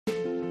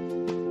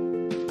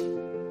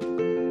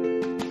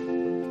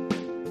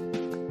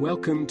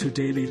Welcome to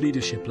Daily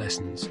Leadership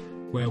Lessons,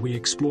 where we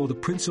explore the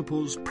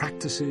principles,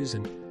 practices,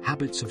 and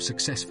habits of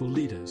successful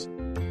leaders.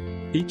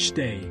 Each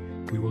day,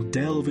 we will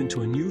delve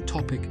into a new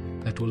topic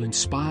that will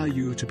inspire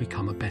you to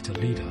become a better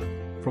leader.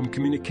 From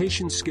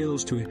communication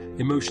skills to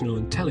emotional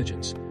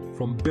intelligence,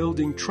 from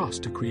building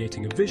trust to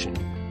creating a vision,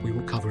 we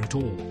will cover it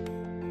all.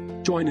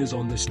 Join us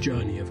on this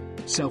journey of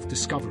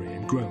self-discovery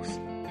and growth.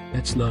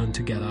 Let's learn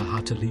together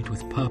how to lead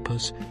with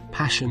purpose,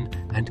 passion,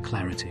 and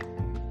clarity.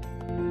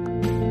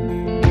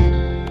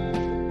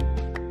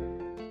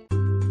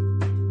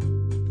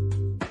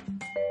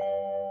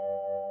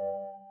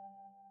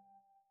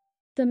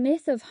 The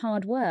myth of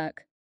hard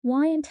work,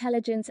 why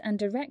intelligence and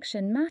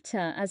direction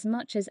matter as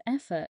much as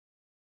effort.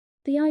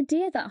 The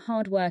idea that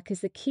hard work is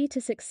the key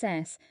to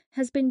success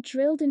has been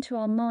drilled into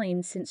our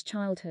minds since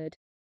childhood.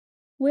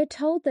 We're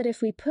told that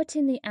if we put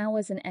in the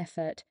hours and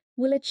effort,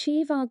 we'll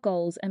achieve our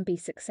goals and be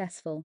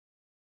successful.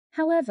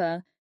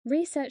 However,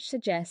 research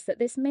suggests that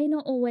this may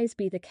not always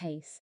be the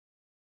case.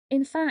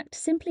 In fact,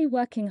 simply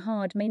working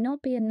hard may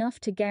not be enough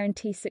to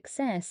guarantee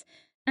success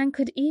and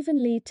could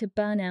even lead to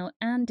burnout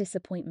and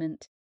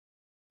disappointment.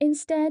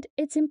 Instead,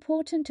 it's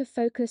important to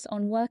focus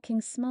on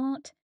working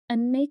smart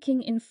and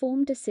making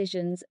informed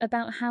decisions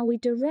about how we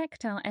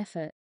direct our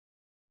effort.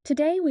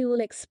 Today, we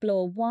will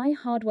explore why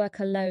hard work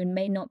alone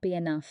may not be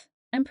enough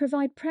and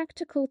provide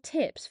practical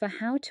tips for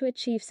how to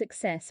achieve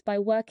success by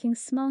working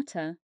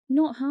smarter,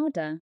 not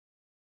harder.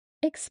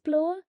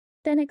 Explore,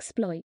 then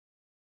exploit.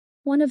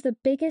 One of the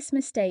biggest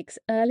mistakes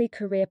early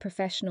career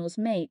professionals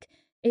make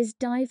is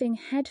diving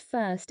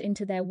headfirst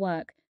into their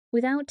work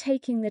without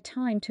taking the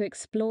time to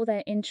explore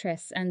their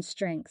interests and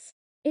strengths.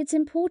 It's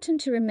important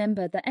to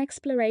remember that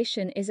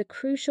exploration is a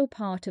crucial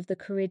part of the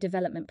career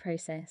development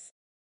process.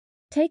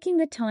 Taking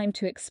the time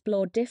to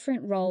explore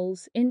different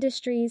roles,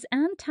 industries,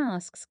 and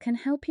tasks can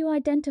help you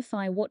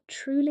identify what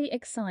truly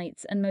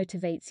excites and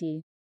motivates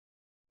you.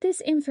 This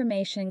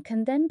information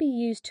can then be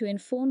used to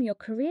inform your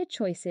career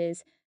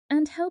choices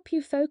and help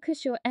you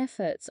focus your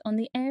efforts on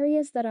the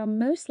areas that are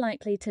most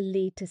likely to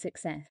lead to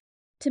success.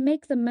 To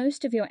make the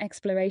most of your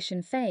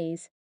exploration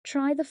phase,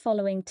 try the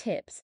following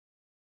tips.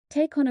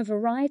 Take on a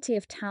variety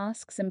of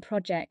tasks and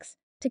projects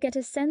to get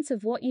a sense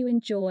of what you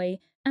enjoy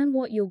and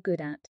what you're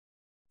good at.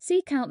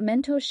 Seek out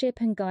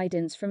mentorship and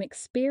guidance from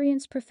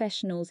experienced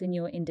professionals in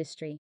your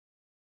industry.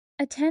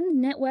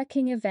 Attend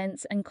networking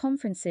events and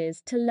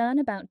conferences to learn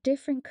about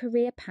different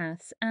career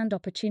paths and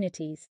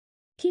opportunities.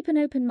 Keep an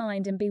open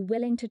mind and be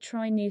willing to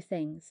try new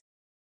things.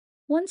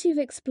 Once you've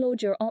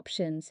explored your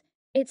options,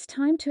 it's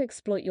time to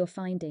exploit your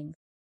findings.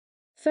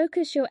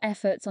 Focus your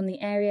efforts on the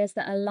areas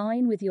that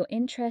align with your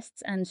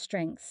interests and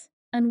strengths,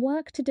 and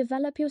work to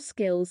develop your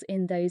skills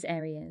in those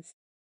areas.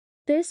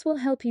 This will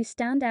help you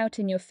stand out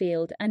in your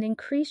field and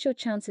increase your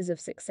chances of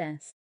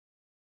success.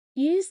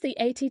 Use the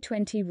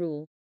 80-20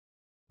 rule.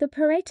 The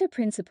Pareto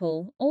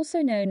principle, also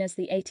known as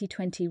the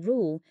 80-20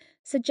 rule,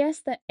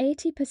 suggests that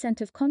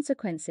 80% of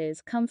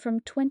consequences come from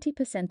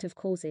 20% of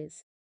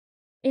causes.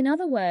 In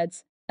other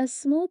words, a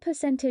small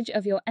percentage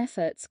of your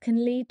efforts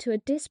can lead to a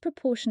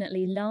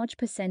disproportionately large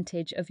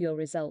percentage of your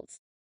results.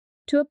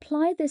 To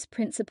apply this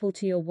principle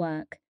to your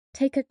work,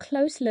 take a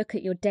close look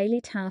at your daily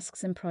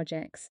tasks and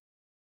projects.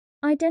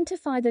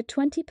 Identify the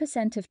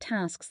 20% of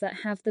tasks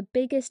that have the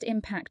biggest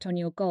impact on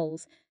your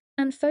goals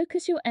and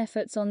focus your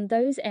efforts on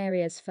those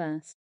areas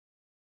first.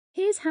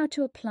 Here's how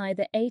to apply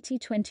the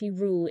 80-20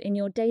 rule in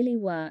your daily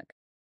work.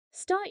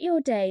 Start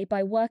your day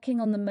by working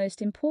on the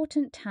most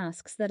important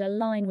tasks that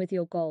align with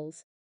your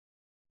goals.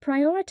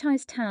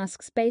 Prioritize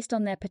tasks based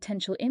on their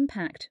potential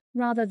impact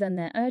rather than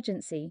their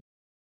urgency.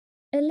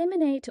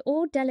 Eliminate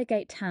or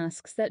delegate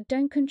tasks that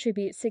don't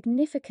contribute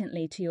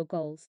significantly to your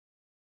goals.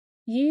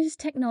 Use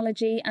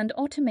technology and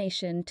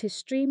automation to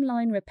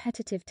streamline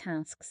repetitive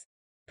tasks.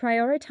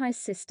 Prioritize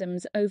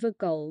systems over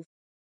goals.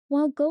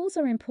 While goals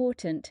are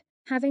important,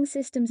 having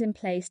systems in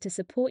place to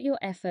support your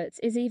efforts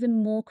is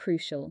even more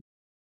crucial.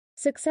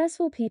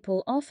 Successful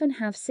people often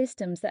have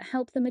systems that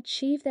help them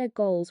achieve their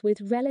goals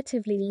with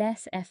relatively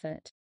less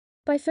effort.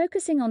 By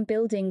focusing on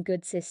building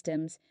good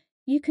systems,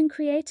 you can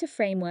create a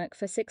framework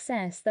for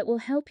success that will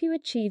help you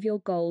achieve your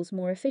goals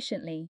more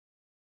efficiently.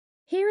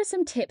 Here are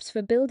some tips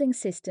for building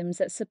systems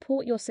that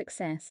support your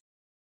success.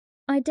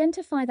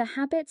 Identify the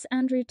habits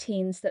and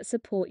routines that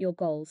support your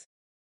goals.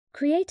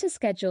 Create a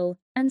schedule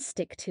and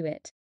stick to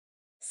it.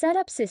 Set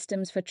up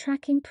systems for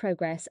tracking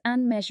progress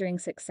and measuring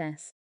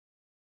success.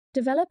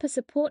 Develop a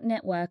support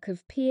network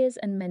of peers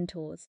and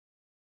mentors.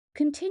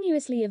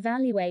 Continuously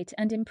evaluate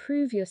and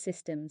improve your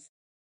systems.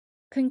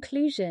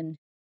 Conclusion: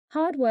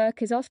 hard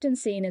work is often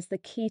seen as the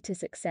key to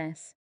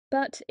success,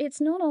 but it's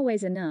not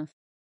always enough.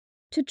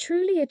 To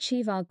truly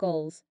achieve our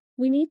goals,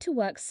 we need to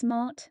work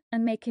smart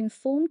and make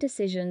informed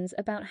decisions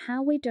about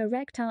how we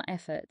direct our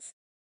efforts.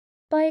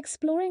 By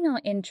exploring our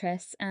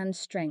interests and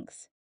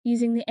strengths,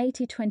 using the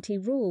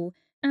 80-20 rule,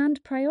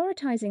 and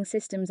prioritizing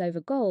systems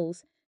over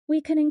goals,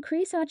 we can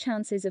increase our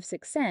chances of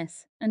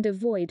success and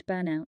avoid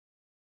burnout.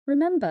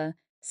 Remember,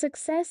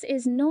 success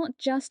is not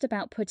just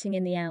about putting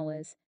in the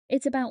hours.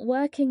 It's about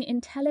working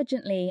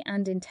intelligently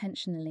and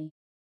intentionally.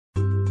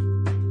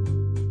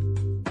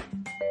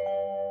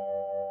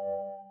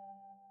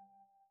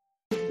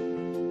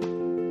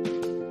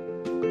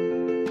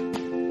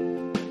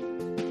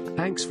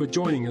 Thanks for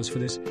joining us for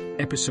this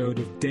episode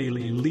of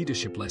Daily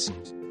Leadership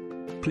Lessons.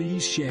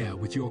 Please share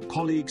with your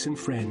colleagues and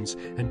friends,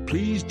 and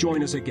please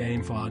join us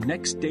again for our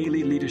next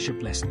Daily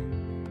Leadership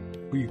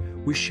Lesson. We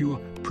wish you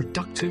a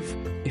productive,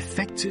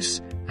 effective,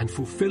 and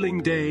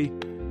fulfilling day.